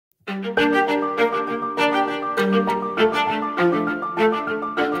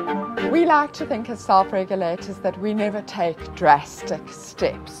We like to think as self-regulators that we never take drastic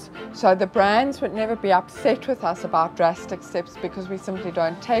steps. So the brands would never be upset with us about drastic steps because we simply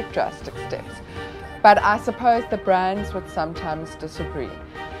don't take drastic steps. But I suppose the brands would sometimes disagree.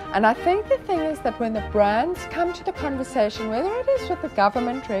 And I think the thing is that when the brands come to the conversation, whether it is with a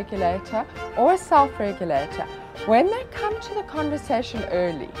government regulator or a self-regulator, when they come to the conversation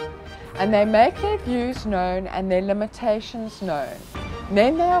early and they make their views known and their limitations known,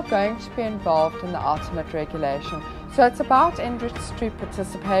 then they are going to be involved in the ultimate regulation. So it's about industry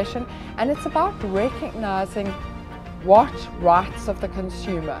participation, and it's about recognizing what rights of the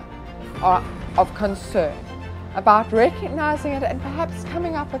consumer are of concern, about recognizing it and perhaps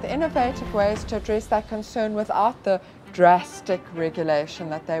coming up with innovative ways to address that concern without the drastic regulation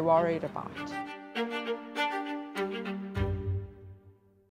that they're worried about.